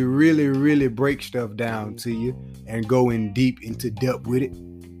probably really, really break stuff down to you and go in deep into depth with it.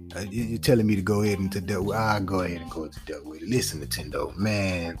 You're telling me to go ahead into depth with it. I'll go ahead and go into depth with it. Listen, Nintendo,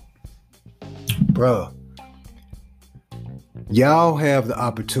 man. Bruh. Y'all have the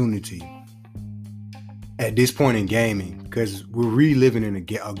opportunity at this point in gaming, because we're reliving in a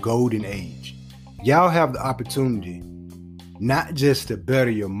golden age. Y'all have the opportunity not just to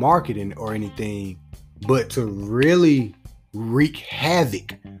better your marketing or anything, but to really wreak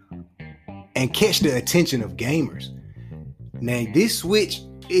havoc and catch the attention of gamers. Now, this Switch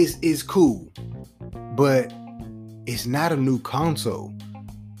is cool, but it's not a new console.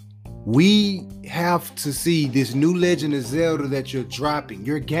 We have to see this new Legend of Zelda that you're dropping.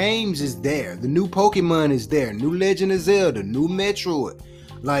 Your games is there. The new Pokemon is there. New Legend of Zelda, new Metroid.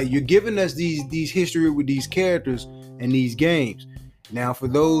 Like, you're giving us these history with these characters and these games. Now, for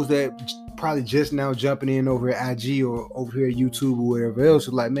those that probably just now jumping in over at IG or over here at YouTube or wherever else,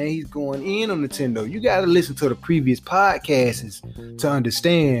 are like, man, he's going in on Nintendo. You got to listen to the previous podcasts to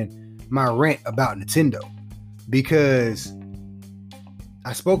understand my rant about Nintendo, because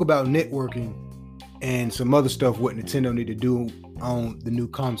I spoke about networking and some other stuff what Nintendo need to do on the new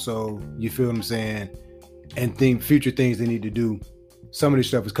console. You feel what I'm saying? And future things they need to do. Some of this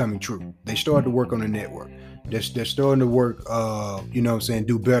stuff is coming true. They started to work on the network. They're starting to work,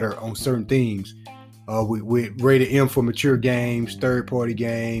 do better on certain things. With rated M for mature games, third-party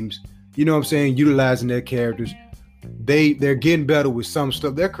games. You know what I'm saying? Utilizing their characters. They're getting better with some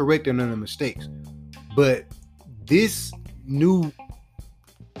stuff. They're correcting on the mistakes. But this new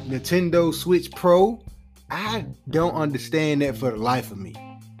Nintendo Switch Pro, I don't understand that for the life of me.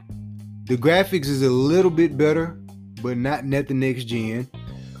 The graphics is a little bit better, but not the next gen.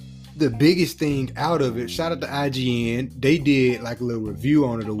 The biggest thing out of it, shout out to IGN, they did like a little review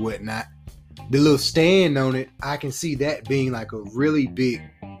on it or whatnot. The little stand on it, I can see that being like a really big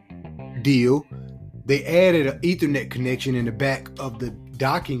deal. They added an Ethernet connection in the back of the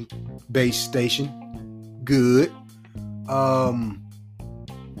docking base station. Good.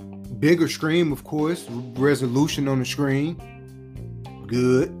 Bigger screen, of course. Resolution on the screen.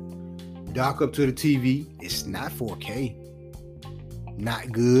 Good. Dock up to the TV. It's not 4K.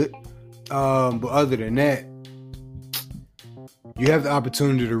 Not good. But other than that, you have the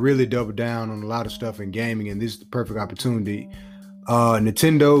opportunity to really double down on a lot of stuff in gaming, and this is the perfect opportunity.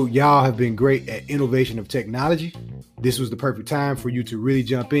 Nintendo, y'all have been great at innovation of technology. This was the perfect time for you to really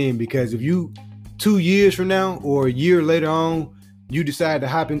jump in, because if you 2 years from now or a year later on, you decide to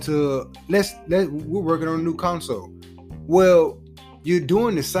hop into we're working on a new console. Well, you're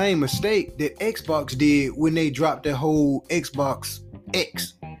doing the same mistake that Xbox did when they dropped their whole Xbox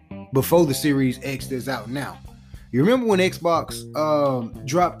X before the Series X that's out now. You remember when Xbox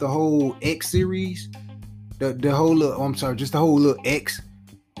dropped the whole X series? The whole little X.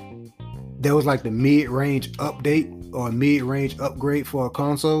 That was like the mid-range update or mid-range upgrade for a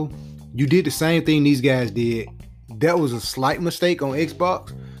console. You did the same thing these guys did. That was a slight mistake on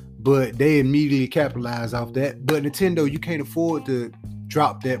Xbox, but they immediately capitalized off that. But Nintendo, you can't afford to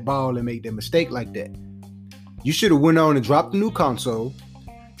drop that ball and make that mistake like that. You should have went on and dropped the new console,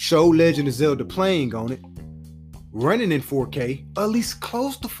 showed Legend of Zelda playing on it, running in 4K, at least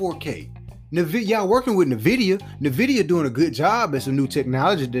close to 4K. Y'all working with NVIDIA. NVIDIA doing a good job at some new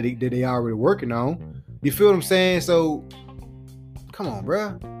technology that they already working on. You feel what I'm saying? So, come on,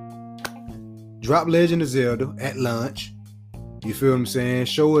 bruh. Drop Legend of Zelda at launch. You feel what I'm saying?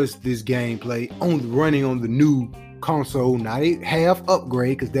 Show us this gameplay running on the new console, not a half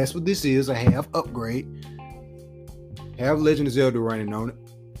upgrade, because that's what this is, a half upgrade. Have Legend of Zelda running on it.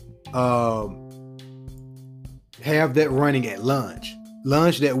 Have that running at launch.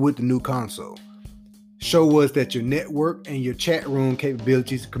 Launch that with the new console. Show us that your network and your chat room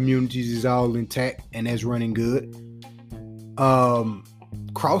capabilities, communities is all intact and that's running good.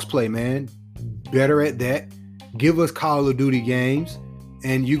 Crossplay, man. Better at that. Give us Call of Duty games,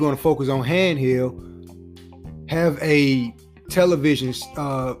 and you're going to focus on handheld. Have a television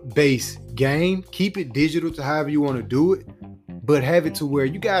based game. Keep it digital to however you want to do it, but have it to where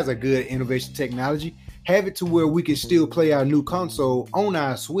you guys are good at innovation technology. Have it to where we can still play our new console on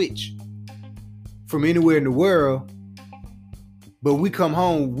our Switch from anywhere in the world But we come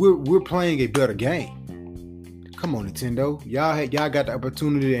home, we're playing a better game. Come on, Nintendo. Y'all got the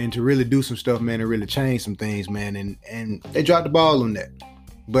opportunity and to really do some stuff, man, and really change some things, man. And they dropped the ball on that.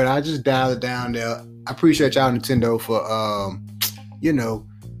 But I just dialed it down there. I appreciate y'all, Nintendo, for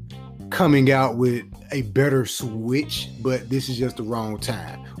coming out with a better Switch, but this is just the wrong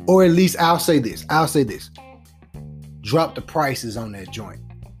time. Or at least I'll say this. Drop the prices on that joint.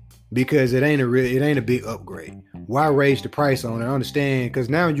 Because it ain't a big upgrade. Why raise the price on it? I understand, because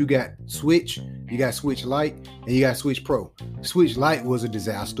now you got Switch, you got Switch Lite, and you got Switch Pro. Switch Lite was a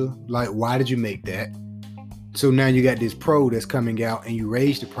disaster. Like, why did you make that? So now you got this Pro that's coming out, and you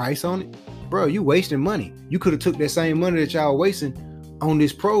raised the price on it? Bro, you wasting money. You could have took that same money that y'all wasting on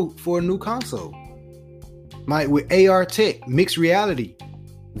this Pro for a new console. Like with AR tech, mixed reality,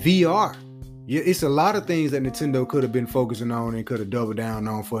 VR. Yeah, it's a lot of things that Nintendo could have been focusing on and could have doubled down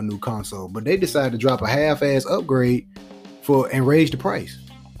on for a new console. But they decided to drop a half-ass upgrade and raise the price.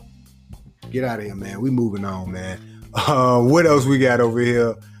 Get out of here, man. We moving on, man. What else we got over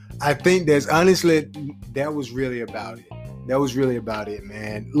here? I think that was really about it. That was really about it,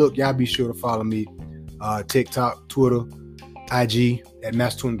 man. Look, y'all be sure to follow me. TikTok, Twitter, IG at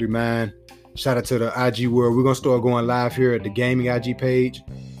Master23Mind. Shout out to the IG world. We're going to start going live here at the gaming IG page.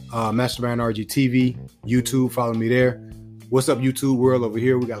 Mastermind RG TV, YouTube, follow me there. What's up, YouTube world over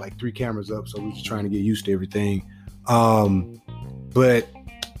here? We got like 3 cameras up, so we're just trying to get used to everything. But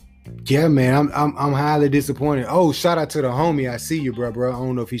yeah, man, I'm highly disappointed. Oh, shout out to the homie. I see you, bro. I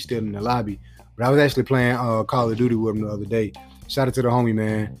don't know if he's still in the lobby, but I was actually playing Call of Duty with him the other day. Shout out to the homie,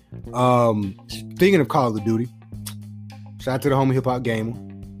 man. Speaking of Call of Duty, shout out to the homie Hip Hop Gamer.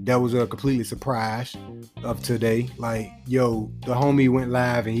 That was a completely surprise of today. Like, yo, the homie went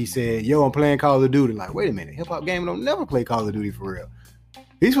live and he said, yo, I'm playing Call of Duty. Like, wait a minute, Hip Hop Gamer don't never play Call of Duty for real.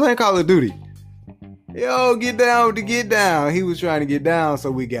 He's playing Call of Duty. Yo, get down to get down. He was trying to get down,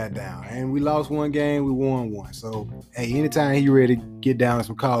 so we got down. And we lost one game, we won one. So, hey, anytime he ready to get down to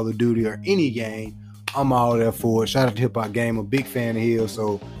some Call of Duty or any game, I'm all there for it. Shout out to Hip Hop Gamer, big fan of his.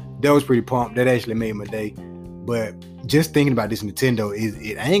 So that was pretty pumped. That actually made my day. But just thinking about this Nintendo,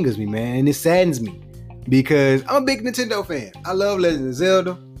 it angers me, man, and it saddens me because I'm a big Nintendo fan. I love Legend of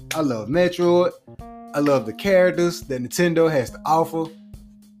Zelda. I love Metroid. I love the characters that Nintendo has to offer.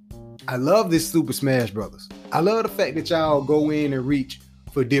 I love this Super Smash Brothers. I love the fact that y'all go in and reach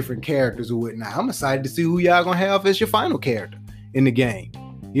for different characters or whatnot. I'm excited to see who y'all gonna have as your final character in the game.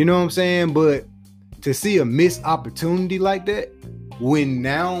 You know what I'm saying? But to see a missed opportunity like that, when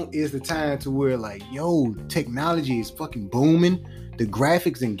now is the time to where like, yo, technology is fucking booming, the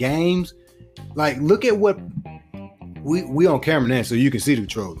graphics in games, like look at what we on camera now so you can see the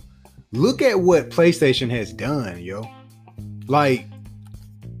controller. Look at what PlayStation has done, yo. Like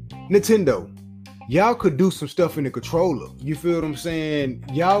Nintendo, y'all could do some stuff in the controller. You feel what I'm saying?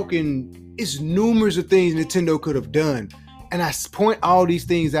 It's numerous of things Nintendo could have done. And I point all these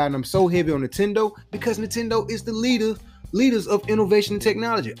things out and I'm so heavy on Nintendo because Nintendo is the leaders of innovation and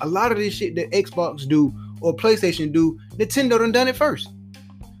technology. A lot of this shit that Xbox do or PlayStation do, Nintendo done it first.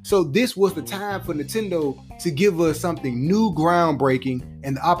 So this was the time for Nintendo to give us something new, groundbreaking,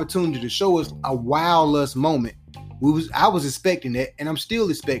 and the opportunity to show us a wow-less moment. I was expecting that, and I'm still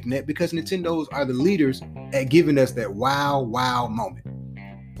expecting that because Nintendos are the leaders at giving us that wow moment.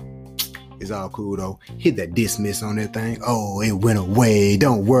 It's all cool though. Hit that dismiss on that thing. Oh, it went away.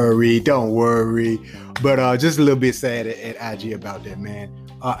 Don't worry. But just a little bit sad at IG about that, man.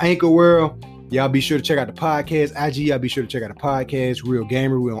 Anchor World, y'all be sure to check out the podcast. IG, y'all be sure to check out the podcast. Real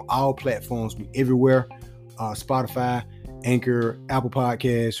Gamer. We're on all platforms. We everywhere. Spotify, Anchor, Apple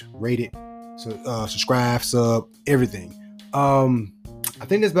Podcasts. Rate it. So subscribe, sub, everything. I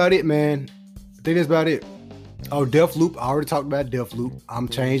think that's about it, man. Oh, Deathloop. I already talked about Deathloop. I'm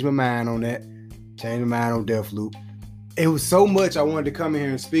changed my mind on that. Changed my mind on Deathloop. It was so much I wanted to come in here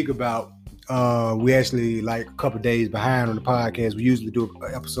and speak about. We actually like a couple days behind on the podcast. We usually do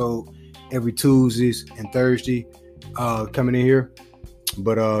an episode every Tuesdays and Thursday coming in here.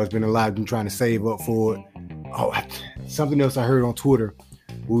 But it's been a lot. I've been trying to save up for it. Oh, something else I heard on Twitter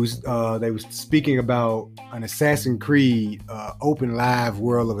was they was speaking about an Assassin's Creed, open live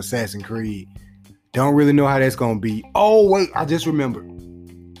world of Assassin's Creed. Don't really know how that's going to be. Oh, wait, I just remembered.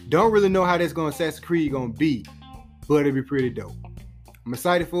 Don't really know how Assassin's Creed going to be, but it'll be pretty dope. I'm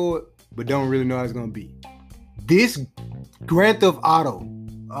excited for it, but don't really know how it's going to be. This Grand Theft Auto.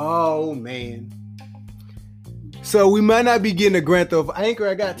 Oh, man. So we might not be getting a Grand Theft Anchor.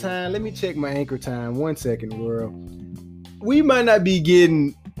 I got time. Let me check my Anchor time. 1 second, world. We might not be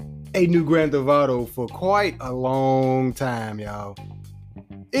getting a new Grand Theft Auto for quite a long time, y'all.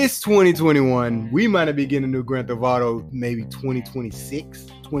 It's 2021. We might be getting a new Grand Theft Auto maybe 2026,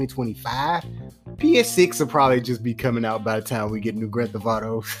 2025. PS6 will probably just be coming out by the time we get new Grand Theft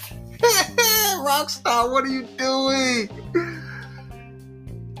Auto. Rockstar, what are you doing?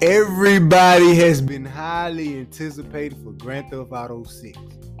 Everybody has been highly anticipated for Grand Theft Auto 6.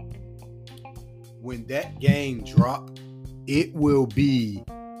 When that game drops, it will be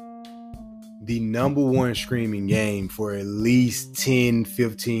the number one streaming game for at least 10,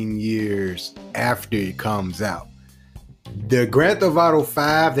 15 years after it comes out. The Grand Theft Auto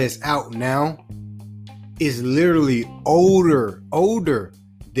 5 that's out now is literally older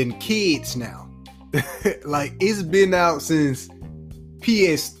than kids now. Like, it's been out since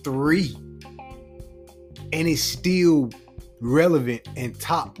PS3 and it's still relevant and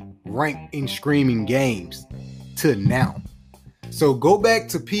top ranked in streaming games to now. So go back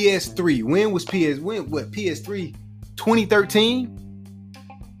to PS3. When was PS3? 2013?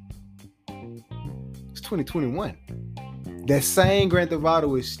 It's 2021. That same Grand Theft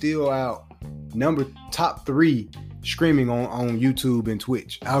Auto is still out. Top 3 streaming on YouTube and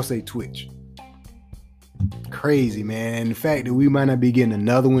Twitch. I'll say Twitch. Crazy, man. And the fact that we might not be getting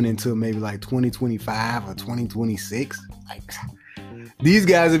another one until maybe like 2025 or 2026. Like, these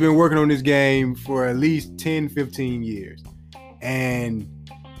guys have been working on this game for at least 10, 15 years. And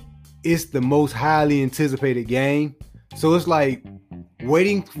it's the most highly anticipated game. So it's like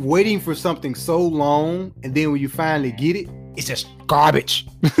waiting for something so long, and then when you finally get it, it's just garbage.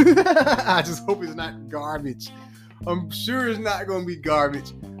 I just hope it's not garbage. I'm sure it's not going to be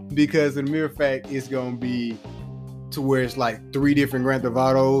garbage, because the mere fact it's going to be to where it's like 3 different Grand Theft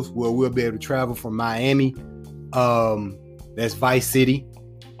Autos where we'll be able to travel from Miami, that's Vice City,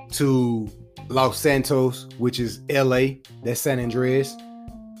 to Los Santos, which is LA, that's San Andreas.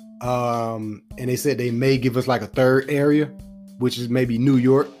 And they said they may give us like a third area, which is maybe New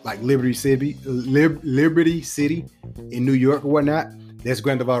York, like Liberty City in New York or whatnot. That's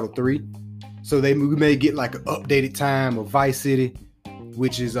Grand Theft Auto 3. So we may get like an updated time of Vice City,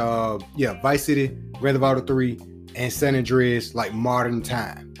 which is Vice City, Grand Theft Auto 3, and San Andreas, like modern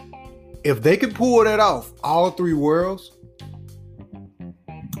time. If they could pull that off, all 3 worlds,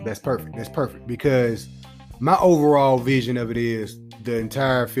 that's perfect. That's perfect, because my overall vision of it is the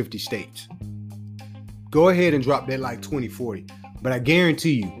entire 50 states. Go ahead and drop that like 2040. But I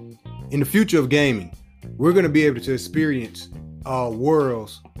guarantee you, in the future of gaming, we're going to be able to experience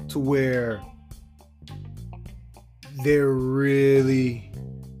worlds to where they're really,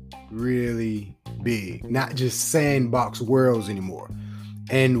 really big. Not just sandbox worlds anymore.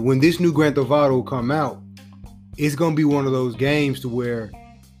 And when this new Grand Theft Auto come out, it's going to be one of those games to where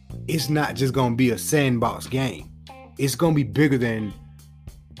it's not just going to be a sandbox game. It's going to be bigger than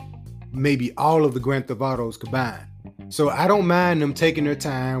maybe all of the Grand Theft Autos combined. So I don't mind them taking their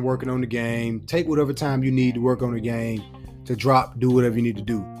time working on the game. Take whatever time you need to work on the game to drop, do whatever you need to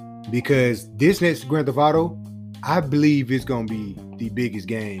do. Because this next Grand Theft Auto, I believe it's going to be the biggest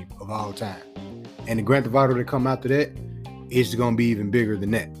game of all time. And the Grand Theft Auto that come after that is going to be even bigger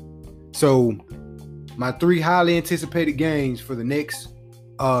than that. So my 3 highly anticipated games for the next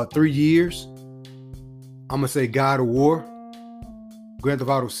 3 years, I'm going to say God of War, Grand Theft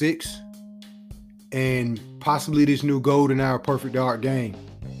Auto 6, and possibly this new GoldenEye Perfect Dark game.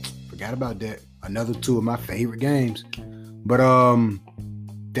 Forgot about that. Another 2 of my favorite games. But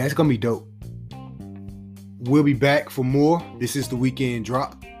that's going to be dope. We'll be back for more. This is the Weekend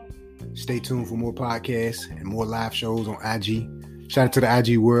Drop. Stay tuned for more podcasts and more live shows on IG. Shout out to the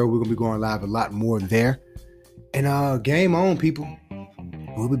IG world. We're going to be going live a lot more there. And game on, people.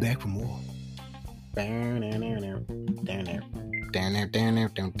 We'll be back for more. That's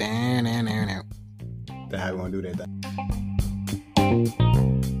how I want to do that.